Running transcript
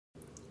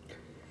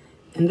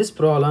In this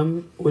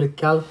problem, we'll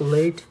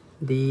calculate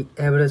the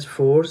average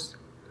force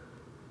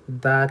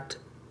that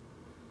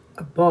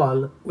a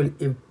ball will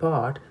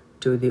impart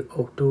to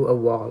a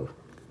wall.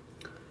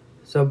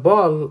 So a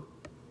ball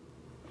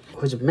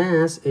whose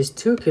mass is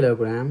 2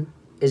 kg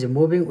is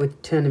moving with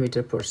 10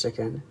 meters per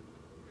second,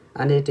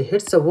 and it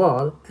hits a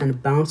wall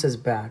and bounces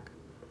back.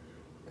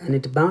 And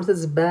it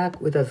bounces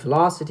back with a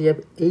velocity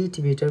of 8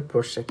 meters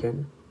per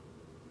second.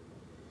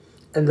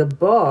 And the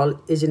ball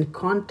is in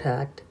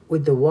contact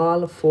with the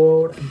wall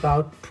for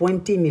about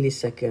 20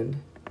 milliseconds.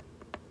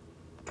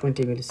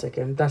 20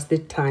 milliseconds, that's the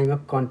time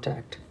of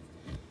contact.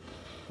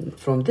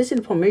 From this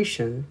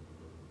information,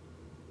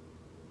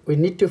 we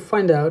need to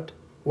find out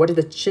what is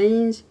the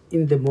change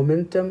in the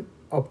momentum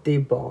of the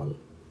ball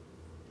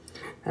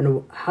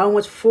and how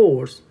much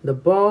force the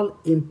ball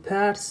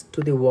imparts to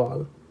the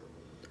wall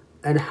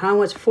and how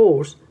much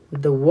force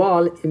the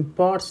wall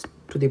imparts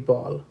to the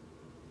ball.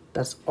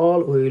 That's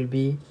all we will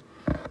be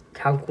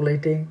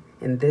calculating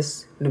in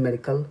this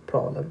numerical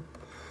problem.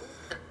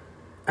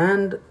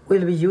 And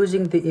we'll be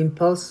using the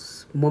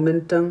impulse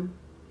momentum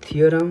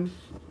theorem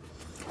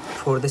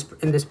for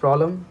in this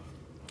problem.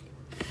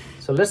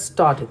 So let's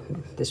start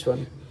this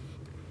one.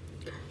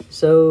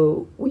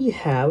 So we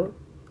have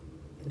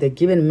the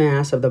given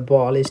mass of the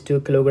ball is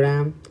 2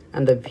 kg,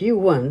 and the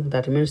v1,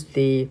 that means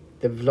the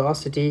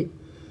velocity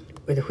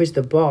with which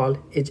the ball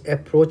is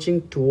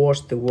approaching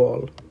towards the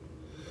wall,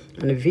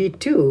 and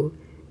v2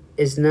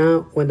 is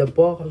now when the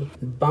ball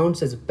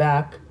bounces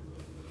back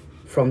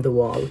from the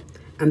wall.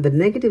 And the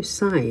negative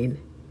sign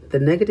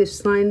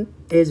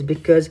is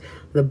because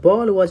the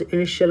ball was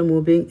initially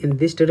moving in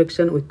this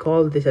direction. We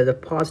call this as a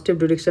positive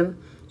direction.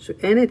 So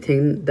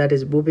anything that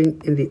is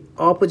moving in the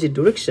opposite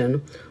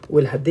direction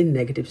will have the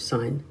negative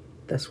sign.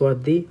 That's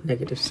what the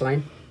negative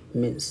sign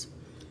means.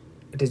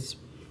 It is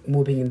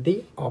moving in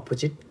the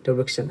opposite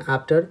direction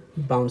after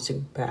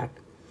bouncing back.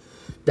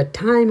 The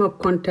time of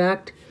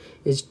contact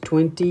is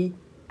 20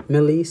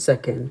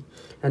 milliseconds.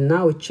 And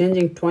now we're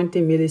changing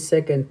 20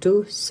 milliseconds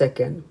to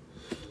second.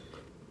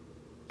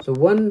 So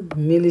 1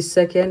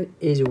 millisecond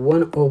is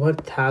 1 over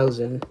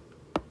 1000,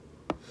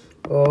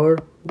 or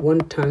 1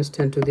 times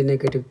 10 to the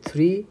negative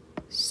 3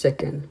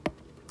 second.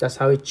 That's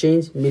how we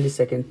change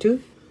millisecond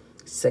to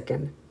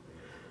second.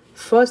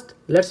 First,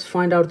 let's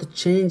find out the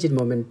change in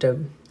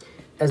momentum.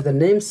 As the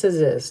name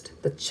suggests,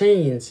 the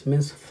change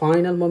means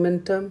final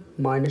momentum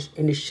minus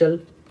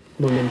initial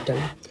momentum.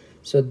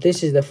 So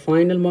this is the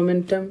final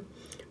momentum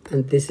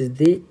and this is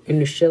the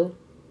initial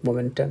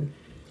momentum.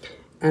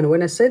 And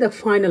when I say the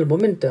final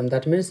momentum,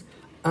 that means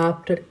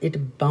after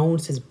it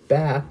bounces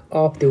back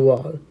off the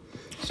wall.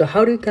 So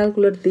how do you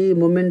calculate the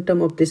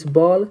momentum of this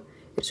ball?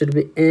 It should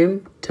be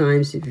m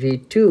times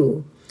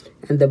v2,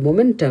 and the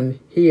momentum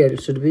here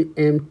should be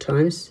m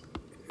times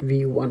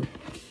v1.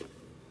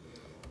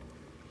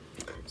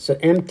 So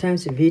m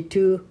times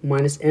v2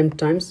 minus m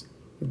times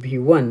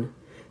v1.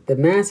 The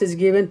mass is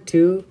given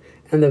 2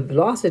 and the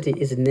velocity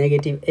is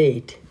negative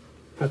 8.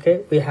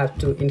 Okay, we have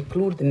to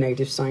include the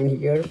negative sign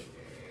here.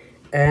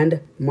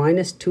 And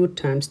minus 2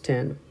 times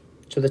 10.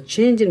 So the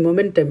change in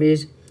momentum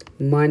is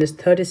minus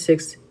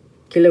 36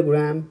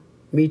 kilogram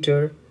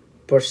meter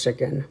per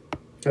second.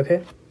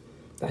 Okay,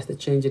 that's the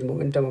change in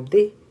momentum of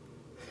the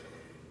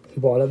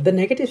ball. The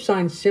negative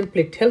sign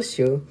simply tells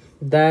you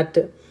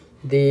that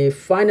the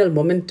final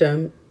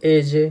momentum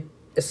is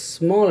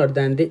smaller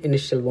than the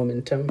initial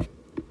momentum,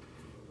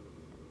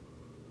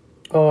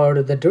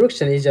 or the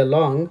direction is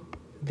along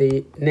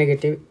the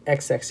negative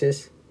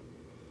x-axis.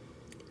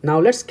 Now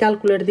let's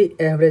calculate the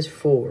average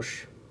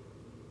force.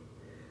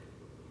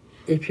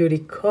 If you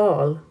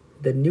recall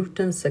the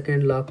Newton's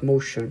second law of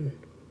motion,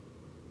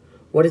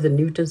 what does the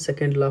Newton's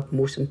second law of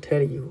motion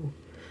tell you?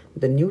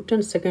 The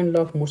Newton's second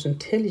law of motion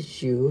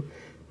tells you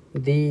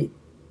the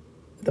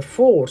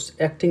force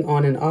acting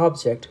on an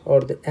object,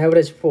 or the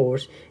average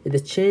force, is the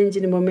change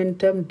in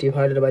momentum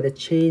divided by the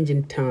change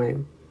in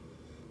time.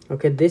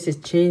 Okay, this is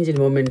change in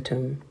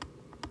momentum.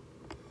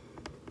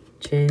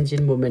 Change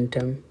in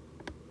momentum.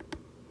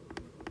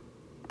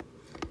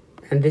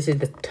 And this is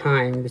the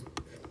time.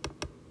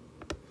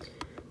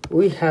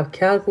 We have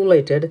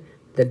calculated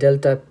the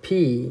delta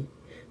P.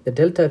 The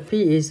delta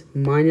P is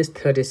minus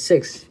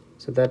 36.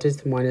 So that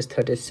is minus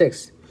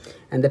 36.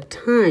 And the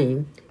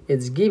time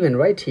is given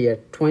right here,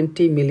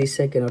 20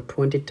 millisecond, or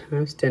 20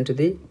 times 10 to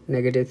the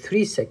negative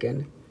 3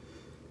 second.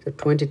 So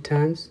 20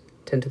 times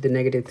 10 to the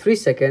negative 3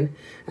 second.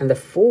 And the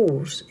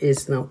force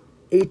is now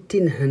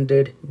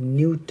 1800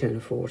 Newton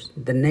force.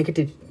 The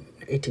negative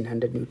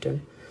 1800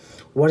 Newton.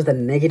 What the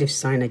negative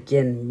sign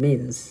again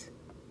means?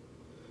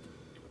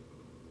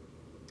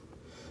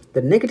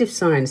 The negative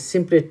sign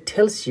simply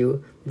tells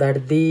you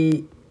that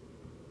the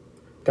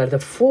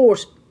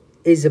force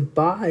is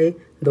by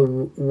the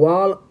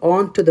wall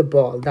onto the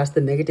ball. That's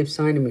the negative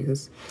sign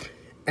means.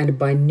 And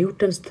by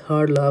Newton's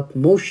third law of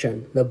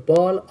motion, the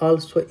ball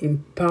also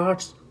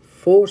imparts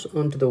force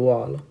onto the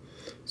wall.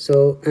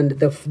 So, and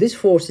this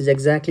force is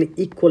exactly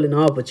equal and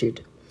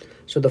opposite.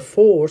 So the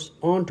force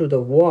onto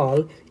the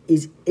wall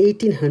is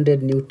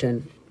 1800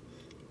 Newton,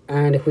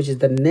 and which is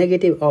the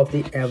negative of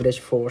the average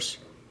force.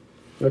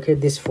 Okay,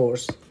 this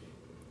force.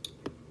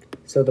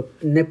 So the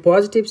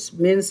positives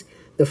means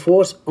the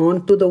force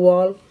onto the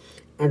wall,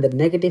 and the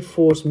negative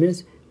force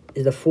means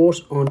is the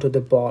force onto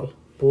the ball.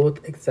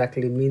 Both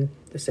exactly mean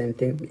the same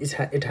thing.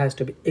 It has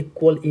to be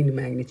equal in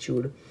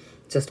magnitude,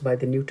 just by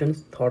the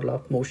Newton's third law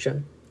of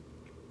motion.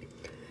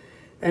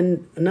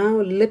 And now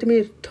let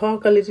me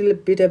talk a little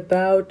bit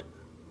about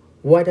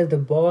why does the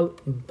ball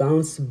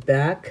bounce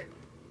back.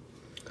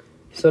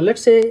 So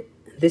let's say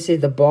this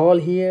is the ball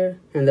here,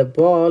 and the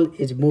ball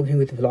is moving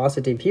with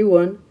velocity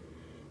v1,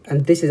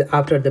 and this is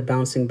after the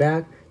bouncing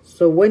back.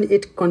 So when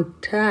it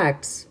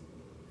contacts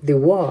the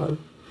wall,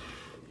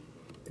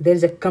 there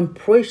is a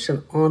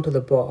compression onto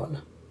the ball.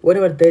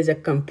 Whenever there is a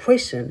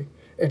compression,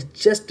 it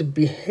just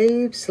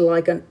behaves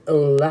like an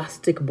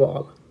elastic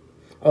ball,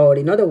 or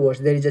in other words,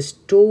 there is a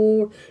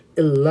stored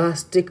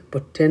elastic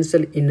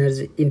potential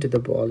energy into the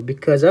ball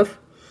because of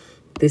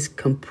this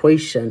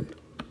compression.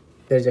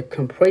 There is a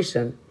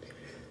compression.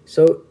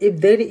 So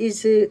if there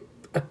is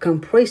a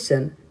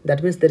compression,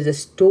 that means there is a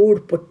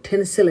stored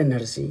potential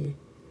energy,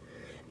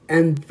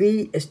 and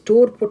the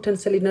stored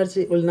potential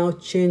energy will now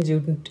change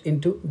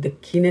into the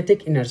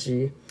kinetic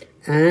energy,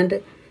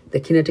 and the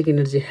kinetic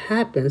energy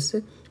happens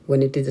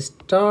when it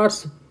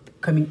starts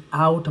coming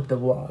out of the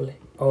wall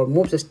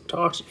or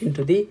starts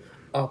into the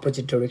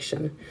opposite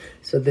direction.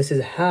 So this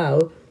is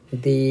how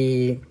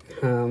the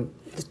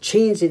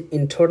change in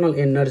internal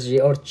energy,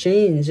 or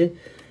change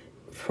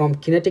from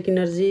kinetic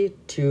energy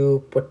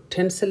to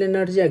potential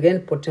energy,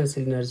 again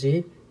potential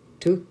energy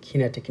to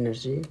kinetic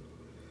energy.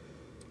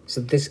 So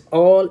this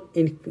all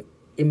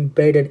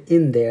embedded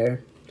in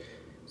there.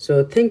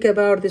 So think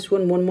about this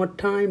one more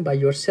time by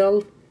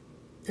yourself.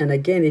 And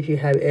again, if you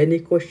have any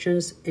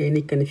questions,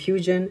 any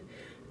confusion,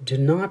 do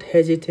not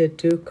hesitate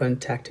to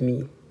contact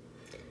me.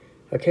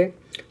 Okay,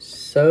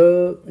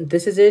 so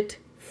this is it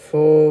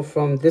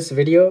from this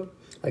video.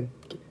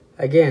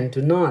 Again,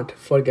 do not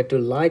forget to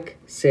like,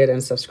 share,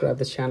 and subscribe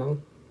the channel.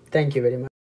 Thank you very much.